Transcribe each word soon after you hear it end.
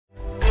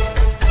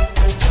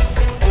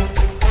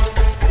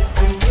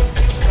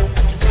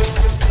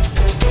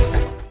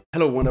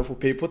Hello, wonderful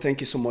people. Thank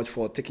you so much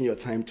for taking your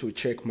time to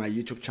check my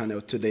YouTube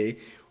channel today.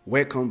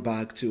 Welcome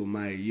back to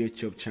my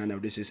YouTube channel.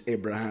 This is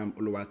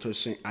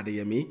abrahamoluwatosin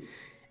Adeyemi.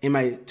 In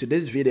my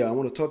today's video, I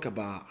want to talk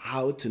about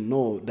how to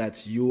know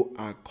that you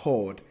are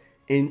called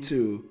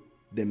into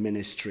the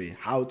ministry.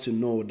 How to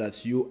know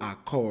that you are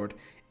called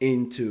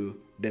into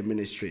the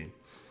ministry.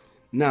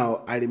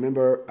 Now, I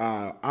remember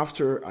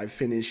after I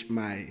finished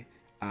my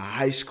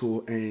high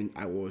school, and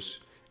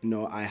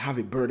I have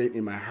a burden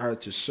in my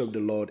heart to serve the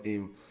Lord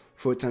in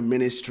full-time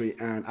ministry.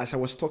 And as I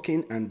was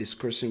talking and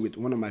discussing with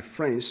one of my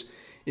friends,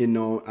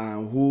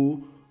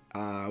 who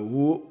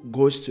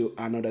goes to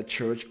another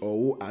church,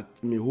 or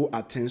who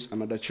attends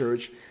another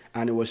church,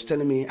 and he was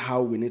telling me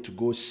how we need to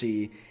go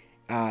see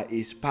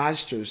his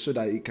pastor so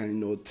that he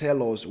can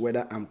tell us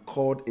whether I'm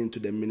called into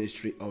the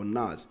ministry or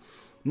not.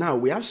 Now,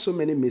 we have so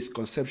many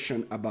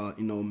misconceptions about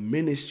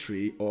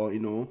ministry, or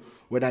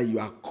whether you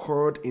are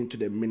called into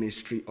the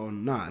ministry or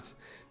not.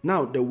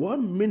 Now, the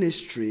word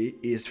ministry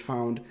is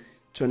found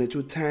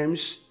 22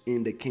 times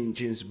in the King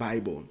James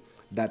Bible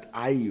that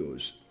I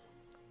use.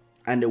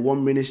 And the word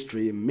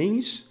ministry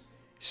means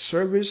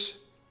service,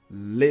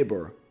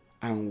 labor,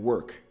 and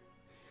work.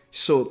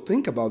 So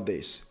think about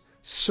this: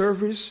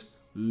 service,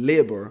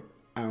 labor,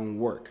 and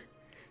work.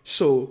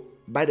 So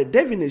by the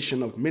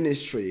definition of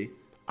ministry,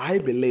 I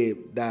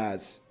believe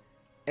that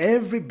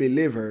every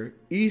believer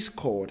is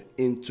called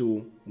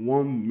into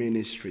one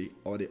ministry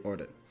or the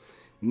other.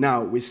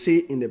 Now, we see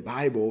in the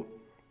Bible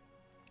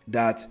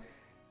that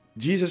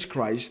Jesus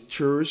Christ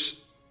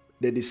chose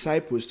the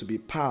disciples to be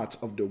part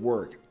of the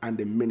work and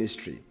the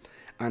ministry.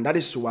 And that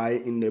is why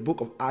in the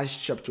book of Acts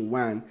chapter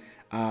 1,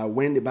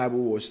 when the Bible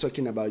was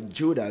talking about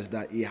Judas,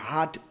 that he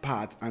had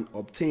part and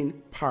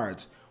obtained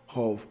part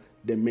of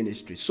the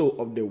ministry. So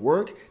of the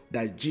work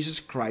that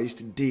Jesus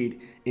Christ did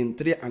in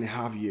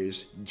 3.5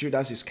 years,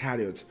 Judas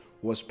Iscariot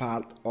was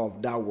part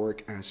of that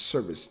work and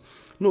service.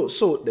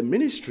 So the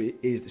ministry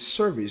is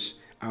service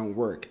and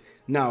work.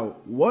 Now,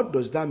 what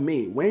does that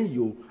mean? When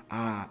you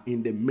are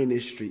in the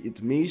ministry,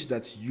 it means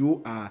that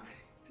you are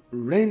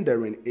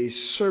rendering a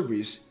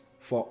service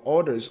for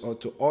others or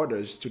to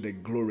others to the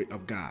glory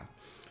of God.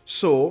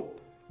 So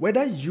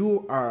whether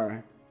you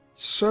are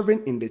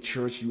serving in the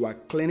church, you are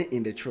cleaning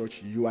in the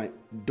church, you are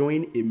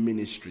doing a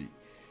ministry.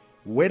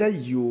 Whether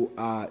you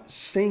are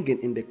singing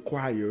in the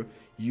choir,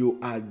 you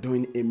are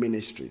doing a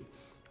ministry.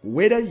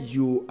 Whether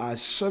you are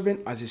serving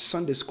as a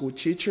Sunday school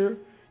teacher,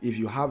 if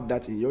you have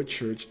that in your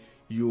church,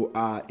 you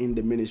are in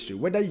the ministry.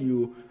 Whether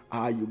you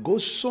go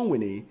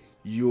sewing,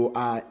 you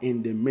are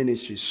in the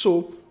ministry.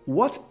 So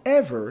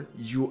whatever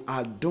you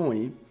are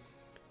doing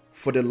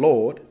for the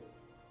Lord,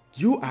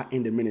 you are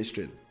in the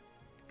ministry.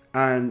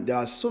 And there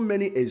are so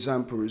many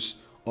examples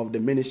of the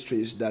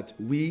ministries that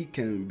we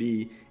can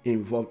be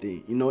involved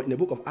in. In the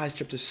book of Acts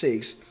chapter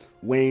 6,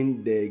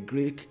 when the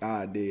Greek,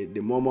 they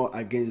murmur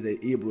against the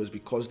Hebrews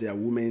because their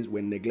women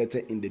were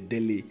neglected in the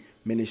daily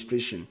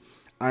ministration.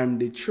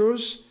 And they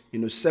chose,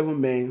 7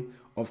 men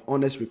of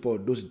honest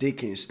report, those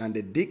deacons. And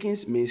the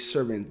deacons mean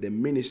servant, the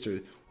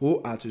ministers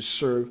who are to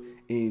serve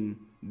in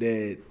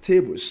the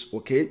tables,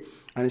 okay?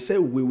 And he said,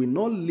 we will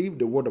not leave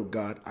the word of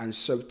God and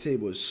serve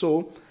tables.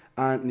 So,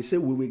 and he said,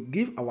 we will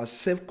give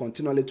ourselves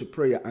continually to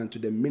prayer and to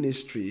the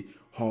ministry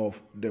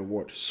of the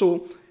word.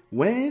 So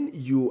when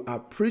you are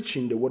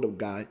preaching the word of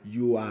God,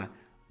 you are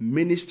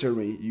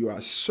ministering, you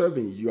are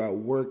serving, you are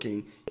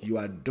working, you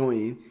are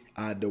doing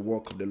the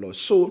work of the Lord.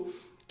 So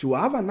to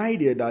have an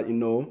idea that,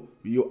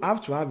 you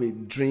have to have a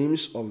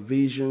dreams or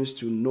visions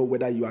to know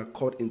whether you are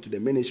called into the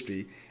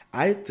ministry,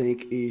 I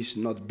think is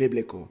not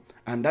biblical.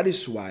 And that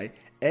is why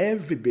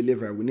every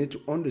believer, we need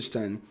to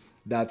understand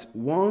that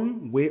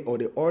one way or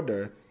the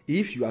other,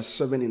 if you are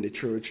serving in the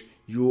church,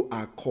 you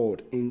are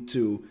called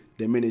into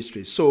the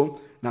ministry.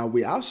 So now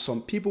we have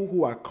some people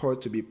who are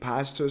called to be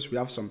pastors. We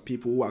have some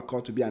people who are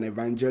called to be an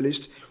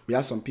evangelist. We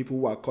have some people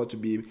who are called to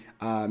be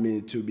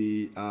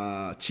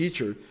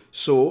teacher.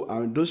 So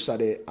those are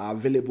the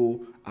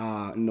available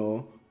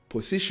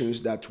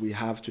positions that we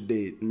have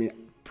today.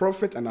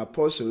 Prophet and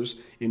apostles.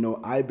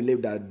 I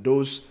believe that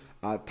those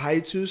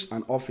titles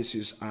and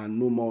offices are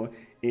no more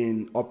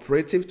in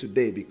operative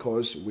today,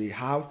 because we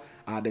have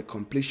the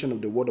completion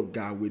of the word of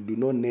God. We do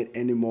not need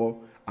any more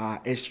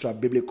extra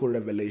biblical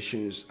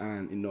revelations,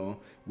 and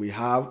we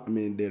have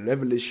the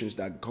revelations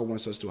that God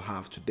wants us to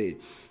have today.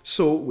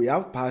 So we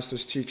have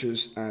pastors,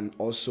 teachers, and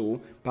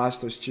also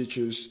pastors,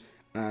 teachers,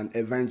 and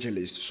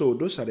evangelists. So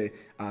those are the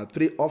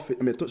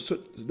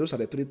those are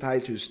the 3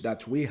 titles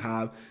that we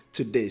have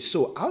today.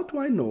 So how do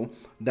I know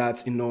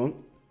that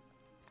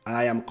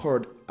I am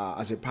called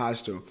as a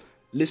pastor?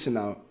 Listen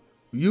now.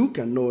 You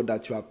can know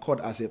that you are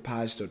called as a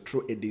pastor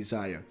through a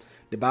desire.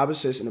 The Bible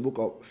says in the book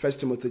of 1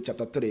 Timothy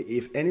chapter 3,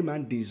 if any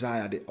man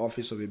desire the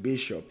office of a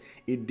bishop,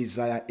 it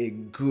desire a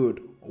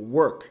good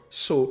work.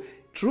 So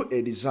through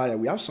a desire,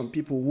 we have some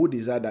people who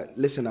desire that,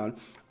 listen now,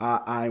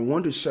 I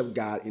want to serve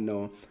God,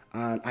 and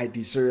I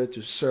desire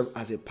to serve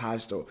as a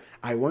pastor.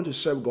 I want to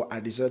serve God. I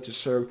desire to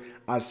serve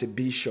as a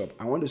bishop.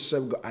 I want to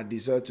serve God. I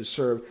desire to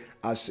serve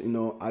as,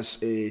 as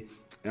a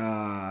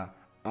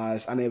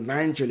as an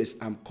evangelist,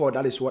 I'm called.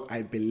 That is what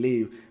I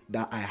believe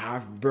that I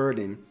have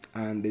burden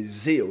and the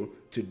zeal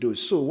to do.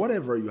 So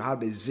whatever you have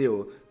the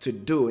zeal to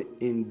do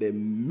in the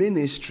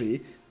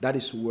ministry, that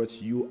is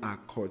what you are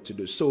called to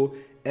do. So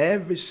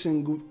every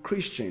single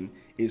Christian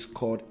is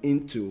called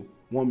into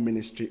one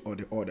ministry or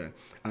the other.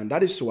 And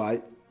that is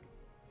why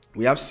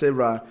we have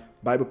several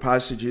Bible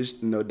passages,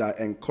 that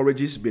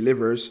encourages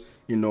believers,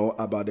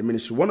 about the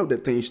ministry. One of the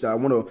things that I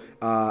want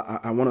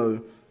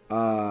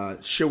to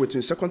share with you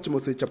in 2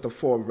 Timothy chapter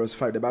 4, verse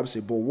 5, the Bible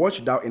says, "But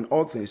watch thou in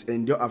all things,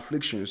 endure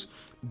afflictions,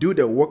 do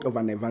the work of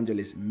an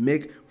evangelist,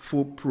 make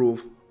full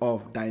proof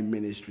of thy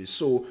ministry."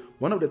 So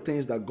one of the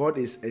things that God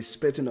is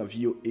expecting of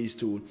you is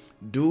to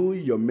do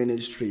your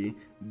ministry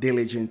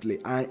diligently.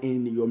 And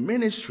in your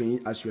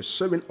ministry, as you're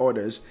serving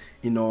others,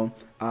 we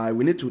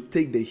need to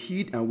take the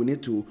heed, and we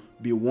need to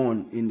be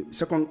one. In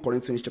 2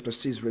 Corinthians chapter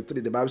 6, verse 3,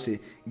 the Bible says,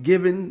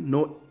 "Giving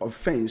no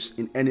offense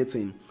in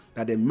anything,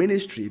 that the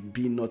ministry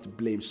be not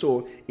blamed."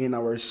 So in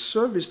our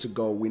service to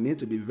God, we need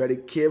to be very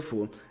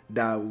careful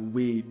that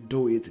we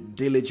do it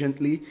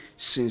diligently,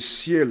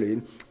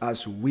 sincerely,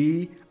 as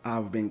we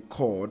have been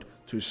called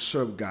to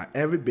serve God.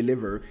 Every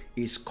believer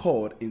is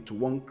called into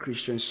one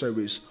Christian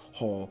service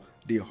or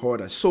the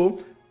other.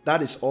 So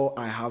that is all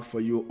I have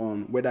for you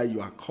on whether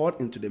you are called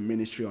into the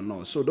ministry or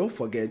not. So don't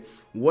forget,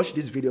 watch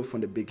this video from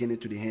the beginning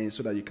to the end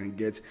so that you can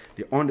get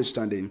the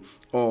understanding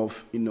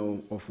of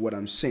what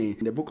I'm saying.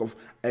 In the book of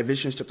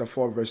Ephesians chapter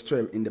 4, verse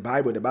 12, in the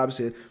Bible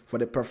says, "For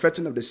the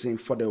perfecting of the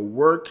saints, for the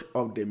work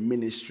of the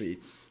ministry,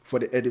 for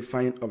the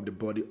edifying of the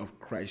body of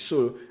Christ."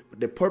 So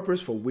the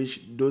purpose for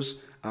which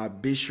those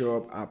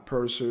bishop,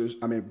 apostles,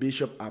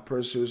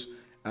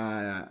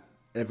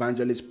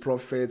 evangelists,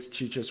 prophets,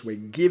 teachers were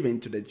given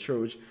to the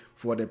church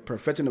for the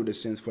perfecting of the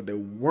saints, for the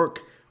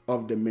work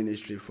of the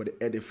ministry, for the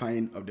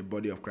edifying of the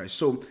body of Christ.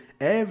 So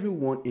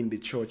everyone in the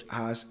church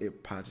has a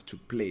part to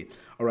play.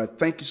 All right,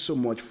 thank you so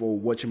much for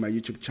watching my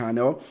YouTube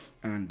channel,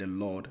 and the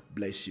Lord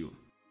bless you.